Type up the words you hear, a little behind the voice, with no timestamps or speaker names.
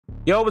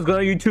Yo, what's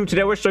going on YouTube?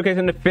 Today we're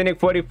showcasing the FENNEC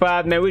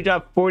 45. Man, we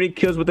dropped 40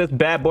 kills with this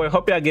bad boy.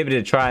 Hope y'all give it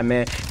a try,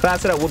 man.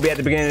 Class setup will be at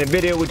the beginning of the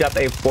video. We dropped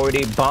a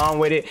 40 bomb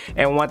with it.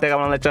 And one thing I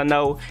want to let y'all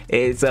know,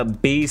 it's a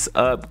beast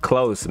up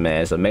close,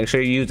 man. So make sure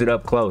you use it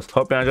up close.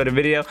 Hope y'all enjoyed the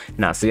video,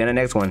 and I'll see you in the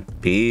next one.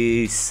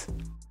 Peace.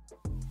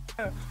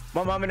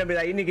 My mom gonna be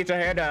like, you need to get your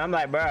hair done. I'm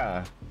like,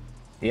 bruh,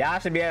 y'all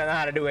should be able to know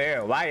how to do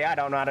hair. Why y'all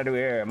don't know how to do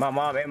hair? My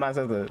mom and my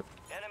sister.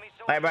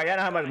 Like, bro, y'all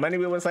know how much money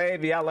we would save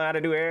if y'all learn how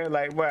to do hair?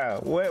 Like, bro,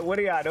 what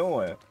are y'all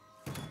doing?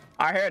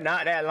 Our hair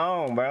not that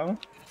long, bro.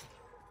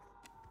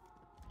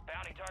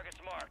 Bounty targets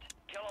marked.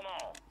 Kill them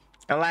all.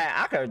 And like,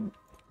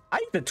 I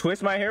used to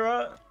twist my hair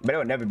up, but it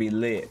would never be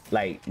lit,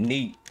 like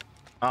neat.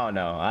 I don't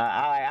know.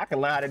 I can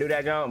learn how to do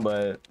that jump,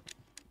 but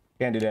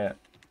can't do that.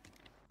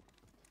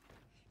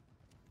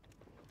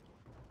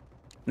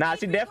 Nah,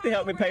 she definitely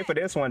helped me pay for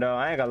this one though.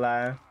 I ain't gonna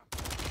lie. Enemy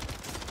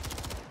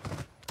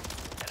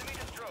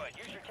destroyed.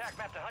 Use your tac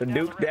map to hunt The down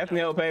Duke the definitely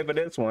helped pay for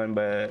this one,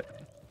 but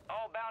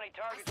all bounty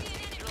targets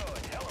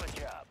destroyed. Hell of a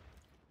job.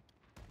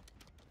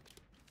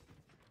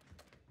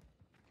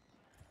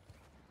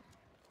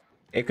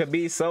 it could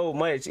be so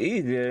much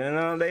easier, you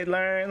know. They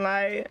learn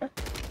like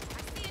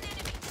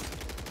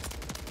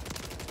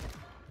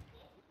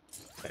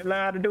they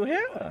learn how to do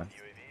hair. UAV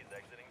is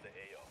exiting the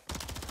AO.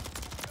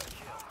 Good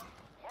kill.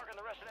 Marking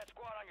the rest of that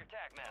squad on your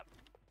tac map.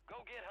 Go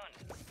get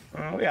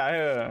hunting. We out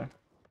here.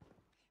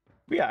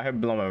 We out here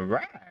blowing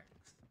racks.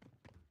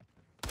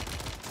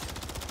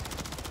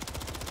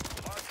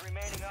 Mark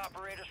remaining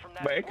operators from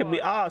that But it could be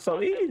squad. all so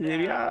Hunt them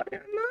easy, down. y'all. You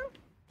know?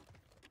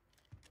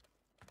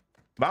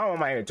 But I don't want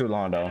my hair too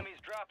long though. Enemies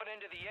dropping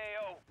into the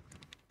AO.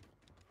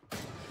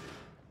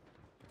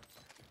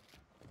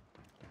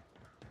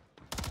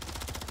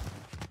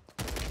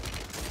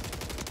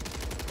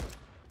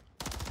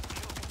 Kill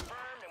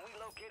confirmed, and we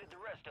located the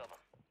rest of them.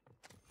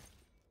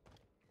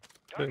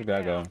 Where's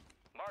that go?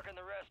 Marking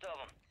the rest of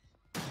them.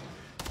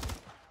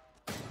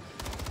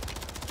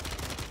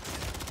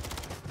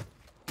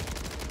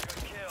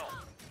 Good kill.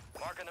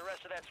 Marking the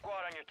rest of that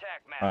squad on your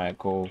tac map. All right,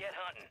 cool. Get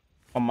hunting.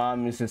 My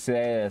mom used to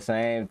say the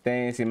same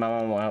thing. See, my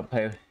mom want to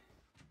help pay.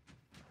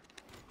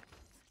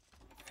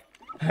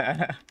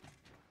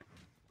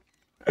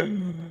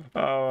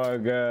 Oh my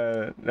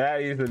god,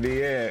 that used to be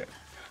it.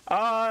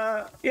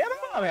 Yeah, my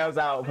mom helps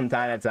out from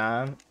time to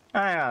time.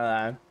 I ain't gonna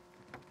lie.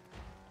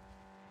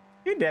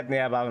 You definitely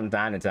help out from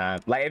time to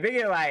time. Like if it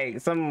get like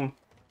some,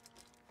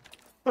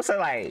 what's it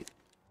like,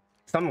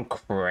 something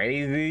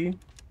crazy,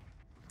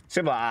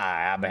 she'll be like,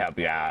 alright, I'll help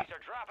you out. They're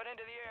dropping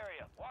into the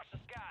area. Watch the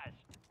skies.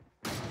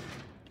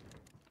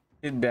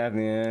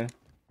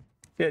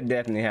 She'll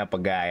definitely help a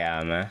guy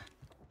out, man.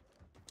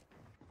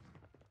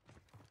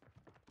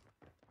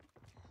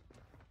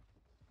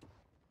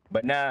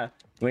 But nah,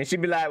 when she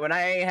be like, when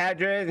I ain't have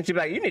dreads, and she be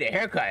like, you need a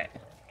haircut. Gas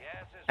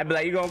is I be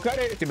like, you gonna cut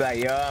it? She be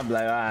like, yeah. I'm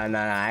like, oh, nah,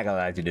 I ain't gonna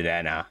let you do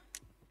that now.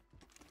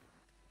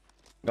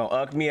 Gonna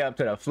uck me up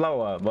to the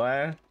floor,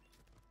 boy.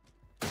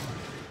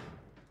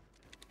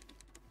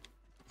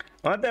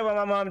 One thing about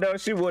my mom though,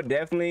 she would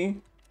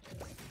definitely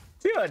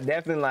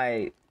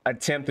like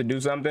attempt to do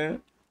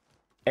something.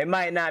 It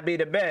might not be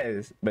the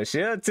best, but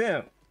she'll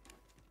attempt.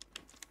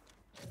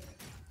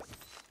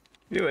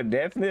 She would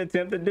definitely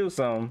attempt to do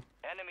something.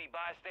 enemy buy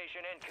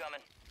station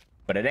incoming.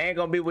 But it ain't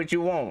gonna be what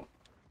you want.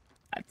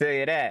 I tell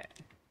you that.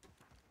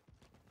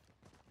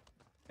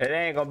 It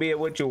ain't gonna be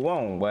what you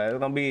want, but it's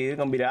gonna be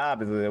the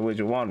opposite of what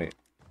you wanted.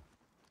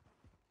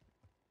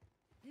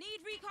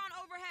 Need recon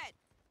overhead.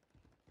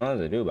 What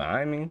does it do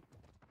behind me?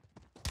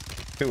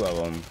 Two of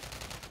them.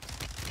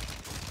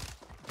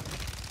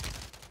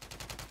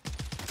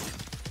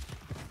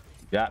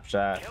 Drop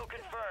shot. Kill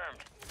confirmed.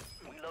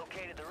 We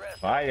located the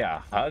rest. Why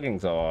y'all hugging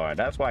so hard?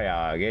 That's why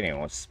y'all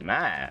getting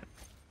smacked.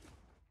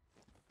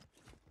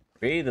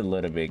 Breathe a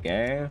little bit,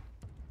 gang.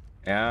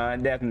 Yeah,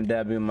 definitely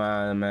W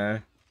mine,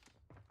 man.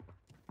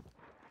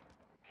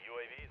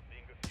 UAV is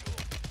being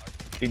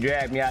refueled. He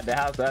dragged me out the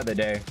house the other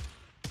day.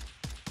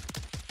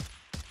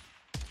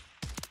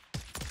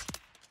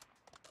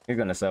 He's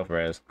gonna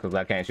self-res because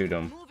I can't shoot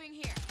him. Moving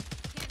here.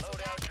 Cancel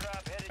Loadout that.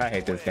 drop headed I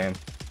hate your this way. game.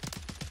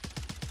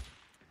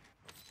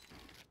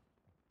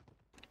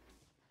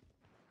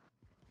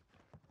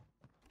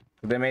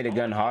 They made the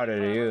gun harder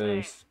to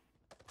use.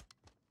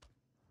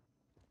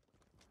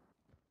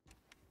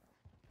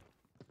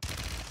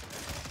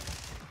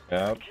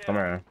 Yep, come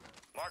here.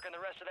 Marking the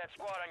rest of that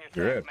squad on your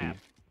Drip. tac map.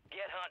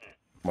 Get hunting.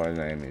 What his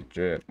name is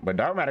Drip. But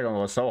Dark Matter gonna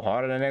go so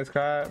hard in the next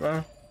card,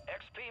 bro.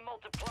 XP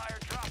multiplier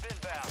drop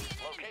inbound.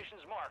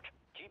 Locations marked.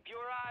 Keep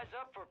your eyes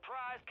up for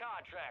prize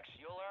contracts.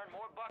 You'll earn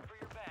more buck for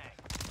your bang.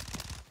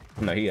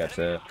 No, he Enemy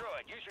upset.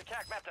 destroyed. Use your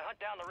tac map to hunt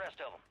down the rest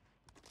of them.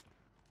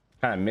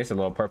 Kind of miss a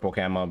little purple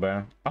camo,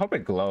 bro. I hope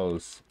it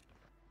glows.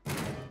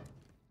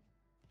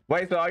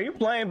 Wait, so are you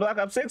playing Black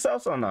Ops 6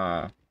 also?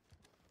 Nah.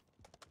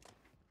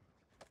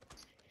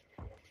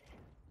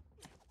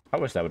 I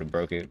wish I would have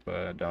broke it, but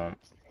I don't.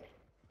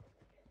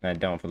 I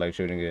don't feel like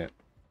shooting it.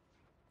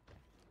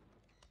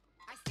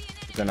 I see an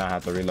enemy. Then I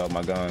have to reload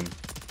my gun.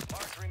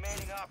 Mark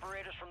remaining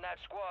operators from that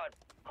squad.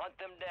 Hunt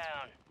them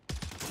down.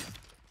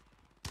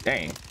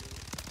 Dang.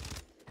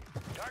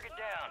 Target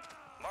down.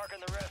 Marking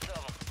the rest of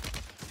them.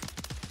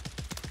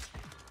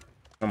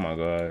 Oh my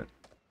god.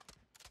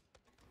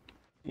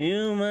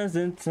 You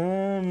mustn't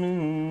tell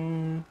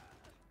me.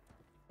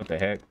 What the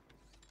heck?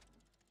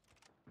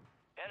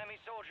 Enemy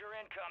soldier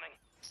incoming.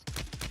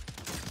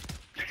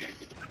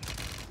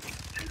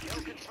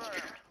 Kill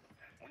confirmed.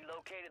 We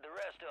located the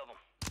rest of them.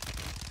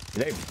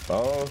 They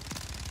both.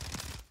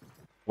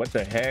 What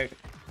the heck?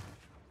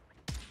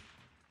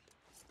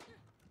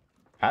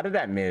 How did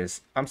that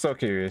miss? I'm so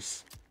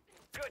curious.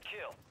 Good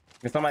kill.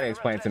 Can somebody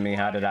explain to me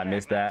how did I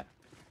miss that?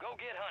 Go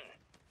get hunting.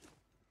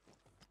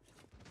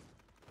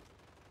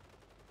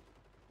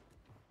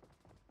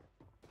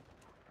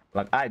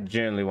 Like, I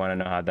genuinely want to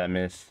know how that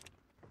missed.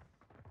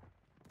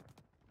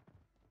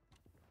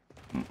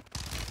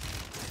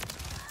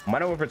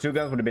 Modern Warfare 2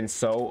 guns would have been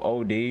so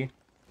OD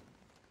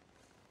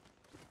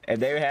if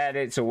they had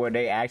it to where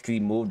they actually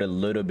moved a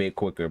little bit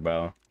quicker,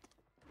 bro.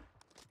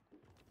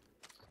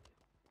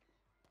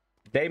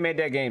 They made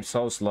that game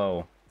so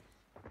slow.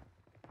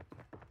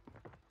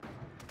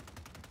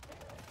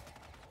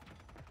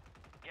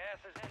 Gas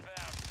is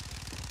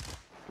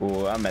inbound.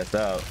 Ooh, I messed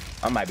up.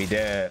 I might be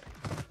dead.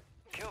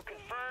 Kill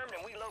confirmed,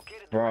 and we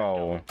located the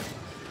Bro. rest of them.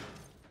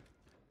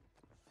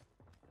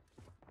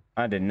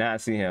 I did not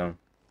see him.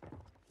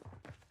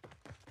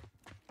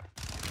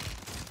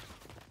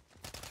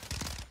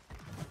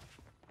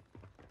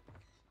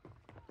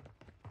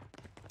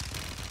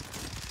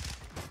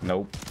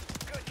 Nope.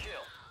 Good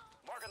kill.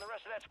 Marking the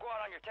rest of that squad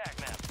on your tac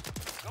map.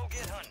 Go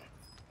get hunting.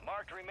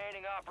 Marked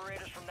remaining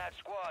operators from that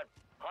squad.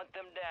 Hunt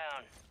them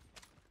down.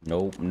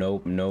 Nope,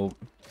 nope, nope.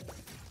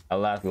 Our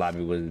last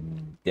lobby was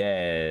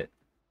dead.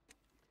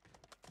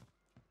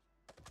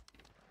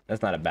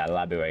 That's not a bad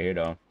lobby right here,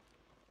 though.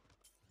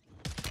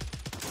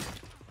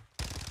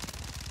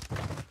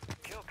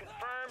 Kill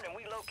confirmed, and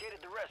we located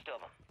the rest of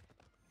them.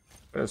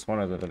 There's one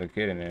other little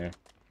kid in there.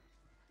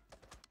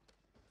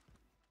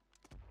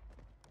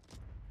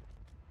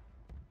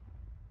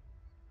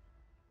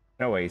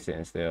 No way he's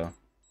sitting still.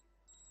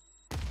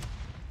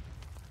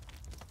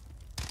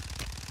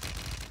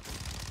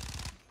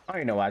 I don't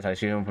even know why I tried to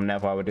shoot him from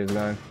that far with this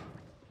gun.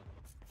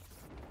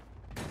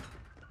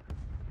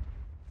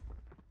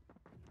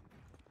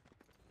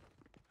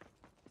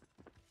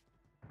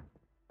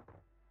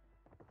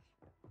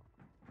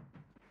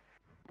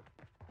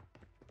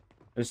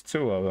 There's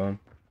two of them.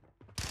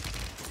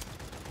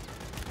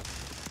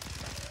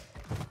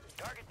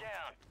 Target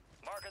down.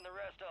 Marking the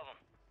rest of them.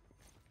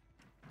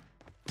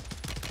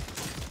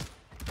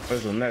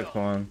 Where's the next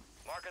one?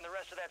 Marking the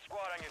rest of that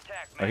squad on your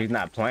tac map. Oh, he's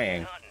not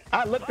playing.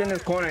 I looked in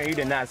this corner and you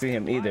did not see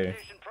him either.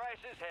 Station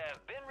prices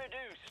have been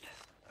reduced.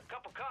 A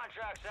couple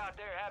contracts out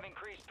there have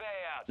increased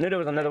payouts. Knew there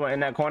was another one in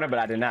that corner, but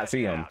I did not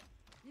see him.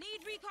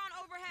 Need recon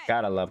overhead.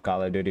 Gotta love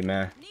Call of Duty,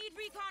 man. Need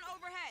recon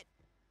overhead.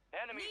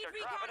 Enemies Need are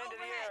recon dropping into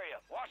the overhead. area.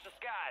 Watch the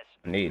skies.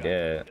 I need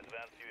that.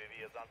 Advanced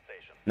UAV is on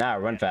station. Nah,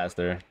 run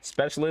faster.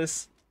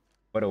 Specialist?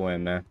 What a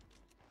win, man.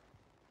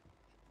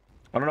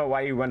 I don't know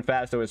why you run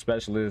faster with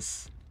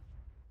specialists,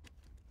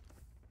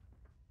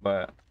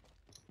 but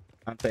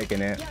I'm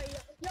taking it.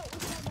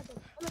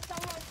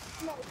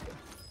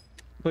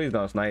 Please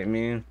don't snipe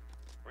me.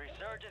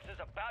 Resurgence is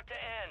about to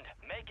end.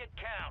 Make it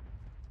count.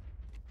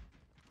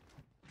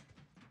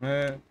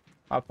 Man,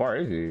 how far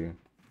is he?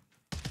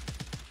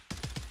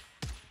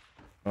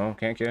 Oh,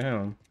 can't kill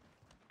him.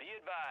 Be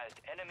advised,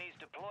 enemies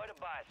deployed a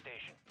buy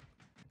station.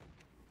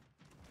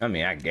 I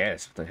mean, I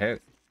guess. What the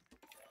heck?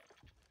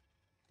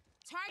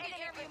 Target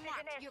area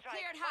marked. You're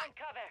cleared hot.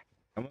 Cover.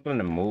 I'm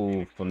gonna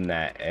move from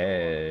that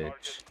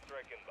edge.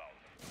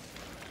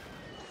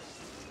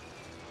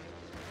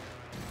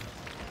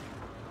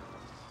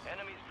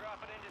 Enemies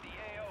dropping into the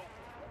AO.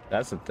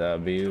 That's a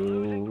Losing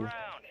W.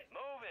 ground.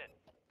 Move it.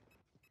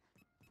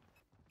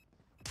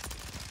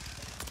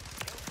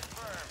 Kill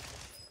confirmed.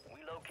 We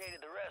located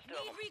the rest of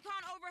Need them.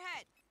 recon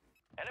overhead.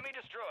 Enemy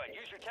destroyed.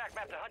 Use your tac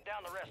map to hunt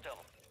down the rest of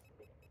them.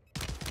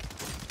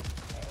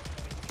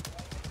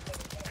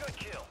 Good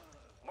kill.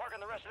 Marking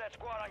the rest of that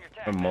squad on your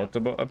tac Or map.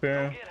 multiple up Go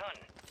here. get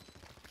hunting.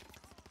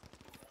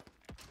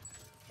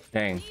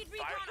 Dang. Need Fire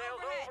recon sales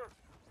overhead. over.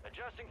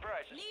 Adjusting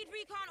prices. Need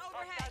recon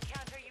overhead.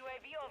 Counter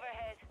UAV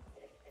overhead.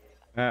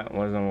 That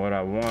wasn't what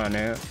I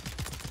wanted.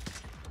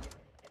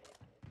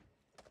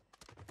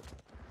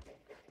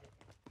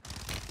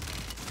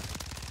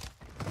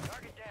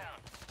 Target down.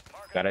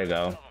 Marking Gotta the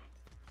go. rest of 'em.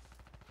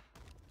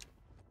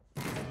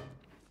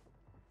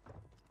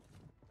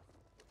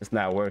 It's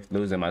not worth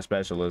losing my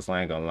specialist,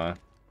 I ain't gonna lie.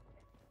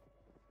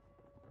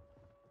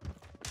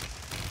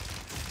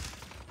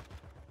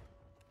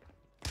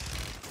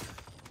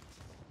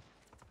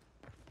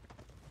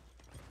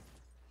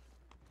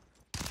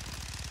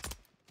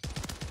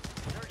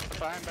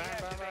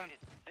 Behind.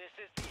 This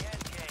is the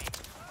end game.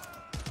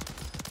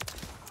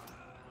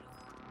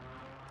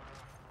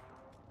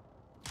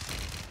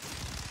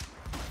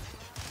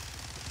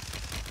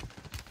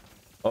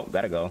 Oh,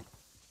 gotta go.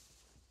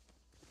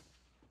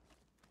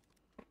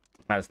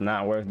 That's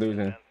not worth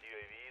losing.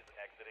 UAVs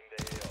exiting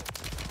the AO.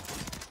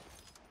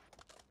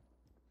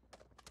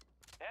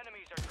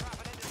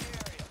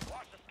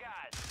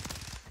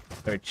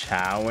 They're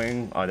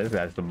chowing. Oh, this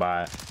guy's the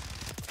bot.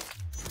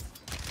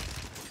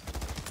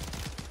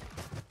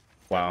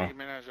 Wow.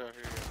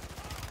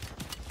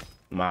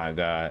 My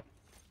God.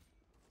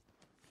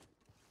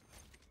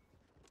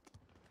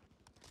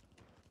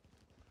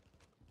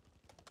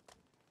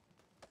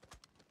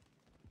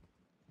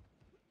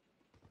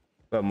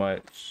 So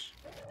much.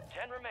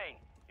 10 remain.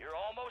 You're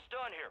almost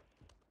done here.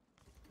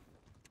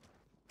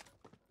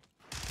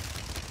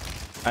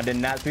 I did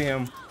not see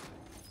him.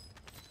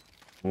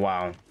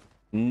 Wow.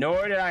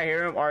 Nor did I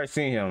hear him or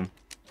see him.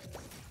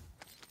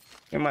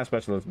 Get my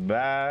specialist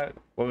back.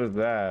 What was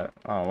that?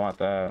 I don't want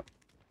that.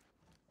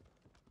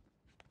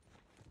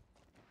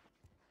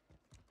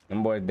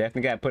 Them boys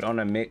definitely got put on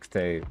a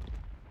mixtape.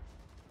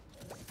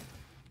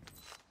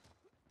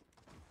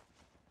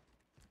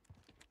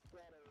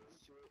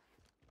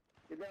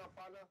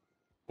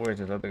 Where's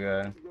this other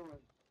guy?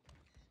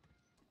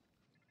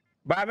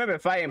 But I remember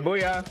fighting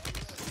Booyah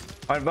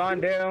on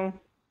Vondale.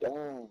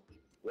 Damn.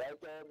 Right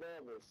there,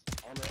 Memphis.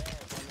 On the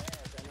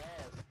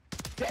ass.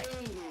 Dang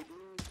it,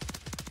 dude.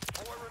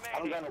 4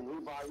 I'm remaining. gonna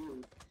rebuy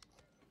you.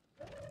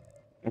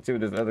 Let's see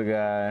what this other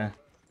guy.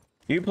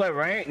 You play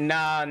rank?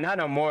 Nah, not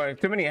no more.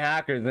 Too many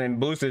hackers and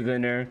boosters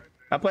in there.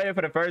 I played it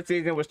for the first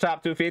season, was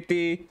top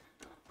 250.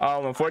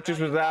 When Fortress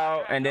was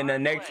out, and then the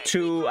next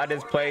 2 I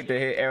just played to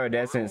hit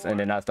Iridescence, and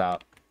then I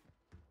stopped.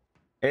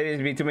 It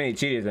just be too many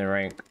cheaters in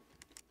rank.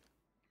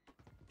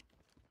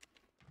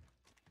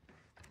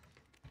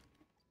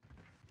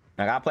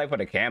 Like, I play for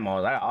the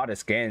camos. I got all the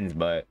skins,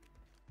 but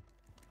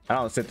I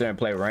don't sit there and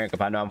play rank if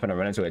I know I'm gonna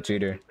run into a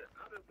cheater.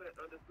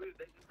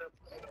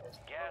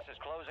 Gas is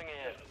closing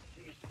in.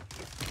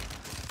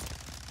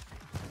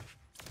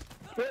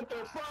 What the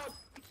fuck?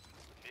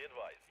 Be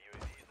advised,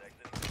 UAV is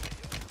exiting.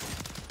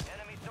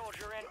 Enemy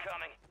soldier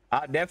incoming.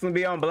 I'll definitely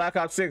be on Black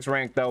Ops 6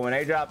 rank though when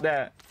they drop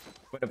that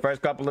for the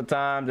first couple of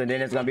times, and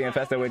then it's gonna be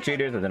infested with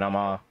cheaters, and then I'm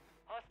off.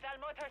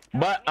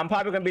 But I'm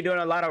probably gonna be doing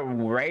a lot of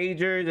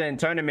ragers and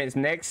tournaments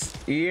next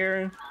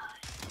year.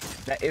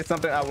 That is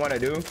something I want to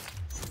do. And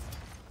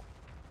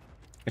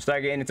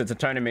start getting into the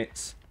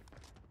tournaments.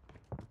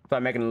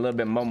 Start making a little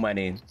bit more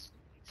money,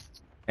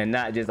 and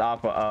not just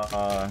off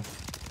of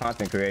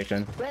content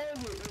creation.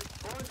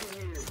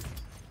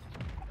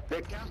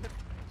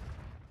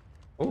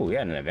 Oh,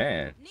 yeah, an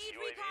event. Need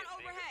recon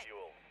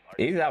overhead.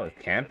 These I was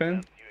camping.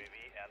 UAV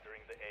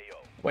entering the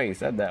AO. Wait, you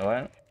said that,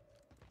 what?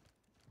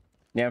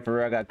 Yeah, for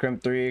real, I got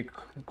Crimp 3,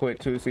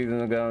 quit 2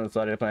 seasons ago and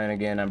started playing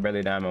again. I'm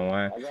barely Diamond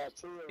 1.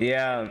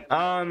 Yeah,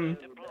 Deployed.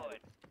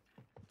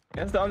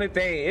 that's the only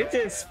thing. It's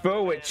just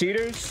filled with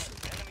cheaters.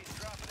 Enemies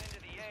dropping into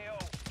the AO.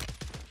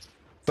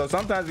 So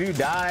sometimes if you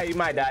die, you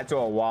might die to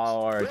a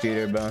wall or a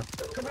cheater, bro.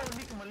 Come on,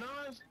 Nicki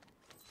Minaj.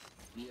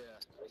 Yeah.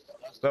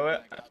 So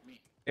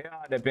it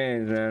all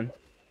depends, man.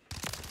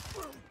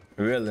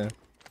 Really.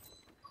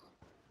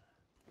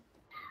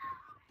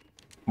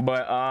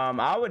 But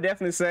I would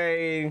definitely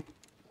say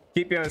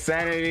keep your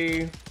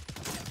insanity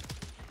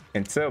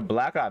until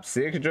Black Ops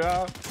 6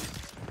 drop,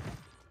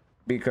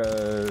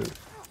 because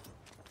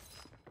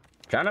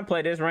trying to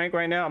play this rank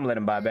right now, I'm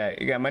letting buy back.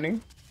 You got money?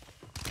 Advanced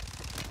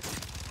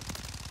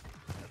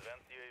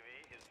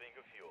UAV is being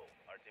a fuel.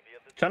 RTB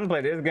at the Trying to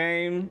play this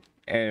game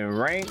and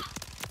rank.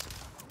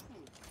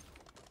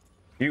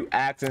 You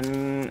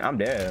acting, I'm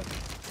dead.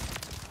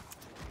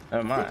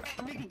 Never mind.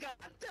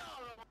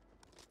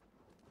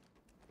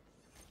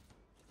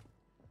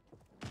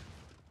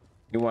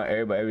 You want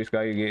every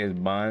scar you get is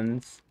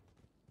buns.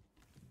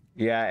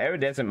 Yeah,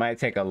 iridescent might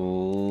take a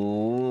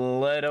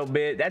little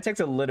bit. That takes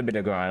a little bit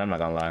of grind, I'm not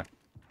gonna lie.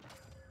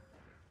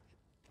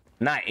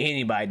 Not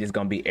anybody just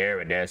gonna be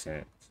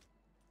iridescent.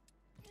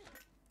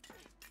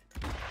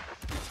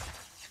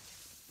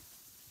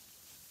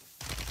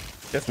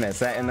 This man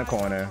sat in the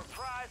corner.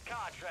 prize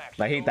contracts.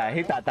 Like he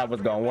thought that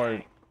was gonna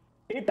work.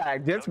 He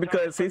thought just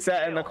because he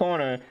sat in the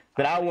corner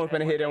that I wasn't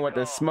gonna hit him with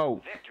the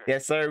smoke.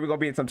 Yes, sir. We're gonna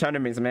be in some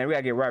tournaments, man. We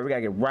gotta get right. We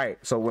gotta get right.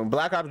 So when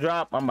Black Ops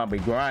drop, I'm gonna be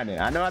grinding.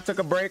 I know I took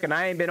a break and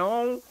I ain't been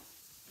on,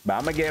 but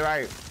I'm gonna get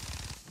right.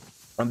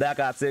 When Black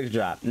Ops 6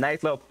 drop,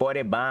 nice little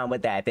 40 bomb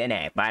with that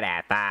FENNEC for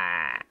that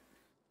 5.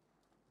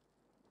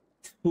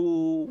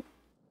 Too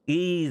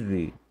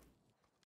easy.